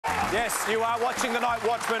Yes, you are watching the Night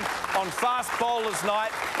Watchmen on Fast Bowlers Night.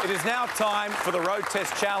 It is now time for the Road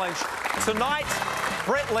Test Challenge. Tonight,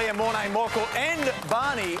 Brett, Lee and Morne, Morkel and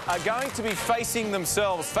Barney are going to be facing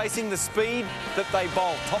themselves, facing the speed that they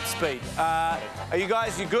bowl, top speed. Are you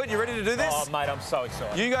guys, you good? You ready to do this? Oh, mate, I'm so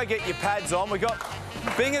excited. You go get your pads on. We've got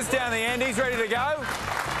Binga's down the end. He's ready to go.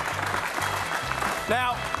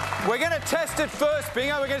 Now, we're going to test it first,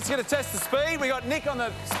 Bingo. We're just going to test the speed. We got Nick on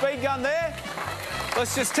the speed gun there.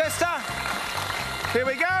 Let's just test her. Here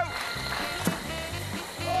we go.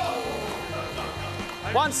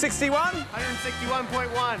 161.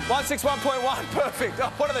 161.1. 161.1. Perfect. Oh,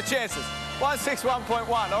 what are the chances?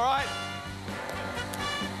 161.1. All right.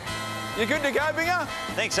 You good to go, Bingo?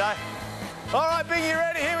 Think so. All right, Bingo, you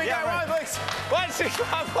ready? Here we go. Right. Right,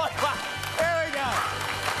 161.1. Here we go.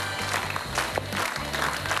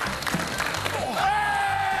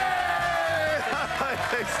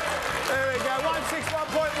 There we go,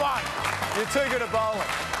 161.1. You're too good at bowling.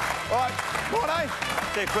 All right, Morne.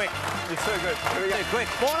 Too quick. You're too good. Here we go. Too quick.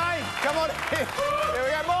 Morne, come on. Here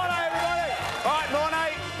we go, Morne, everybody. All right,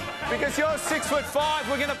 Morne, because you're 6'5",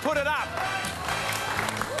 we're going to put it up.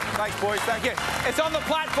 Thanks, boys, thank you. It's on the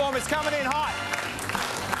platform, it's coming in hot.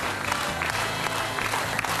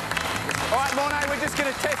 All right, Morne, we're just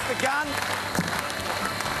going to test the gun.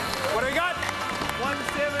 What do we got?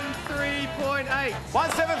 173.8.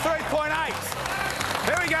 173.8.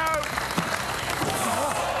 Here we go.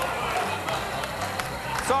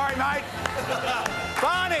 Sorry, mate.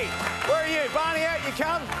 Barney, where are you? Barney, out you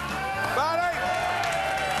come. Barney.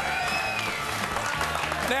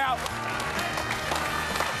 Now,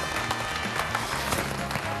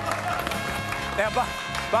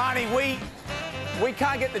 Barney, we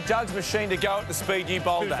can't get the jugs machine to go at the speed you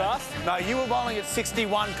bowled Too at. fast? No, you were bowling at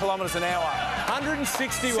 61 kilometres an hour.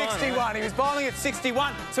 161. 61. He was bowling at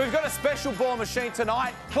 61. So we've got a special ball machine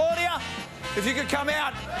tonight. Claudia, if you could come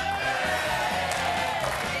out.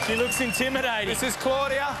 She looks intimidating. This is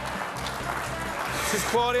Claudia. This is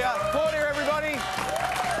Claudia. Claudia, everybody.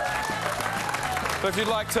 So if you'd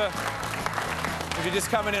like to, if you just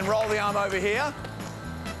come in and roll the arm over here,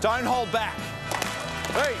 don't hold back.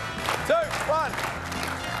 3, 2, 1.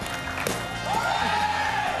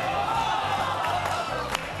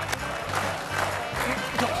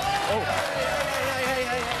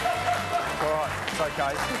 All right, it's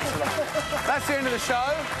okay. That's the end of the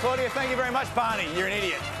show. Claudia, thank you very much. Barney, you're an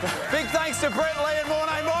idiot. Big thanks to Brett, Lee and Morne,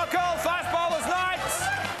 Morkel. Fast Bowlers Nights.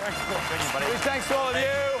 Big thanks to all of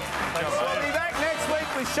you. We'll be back next week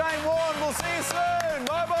with Shane Warne. We'll see you soon.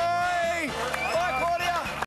 Bye-bye.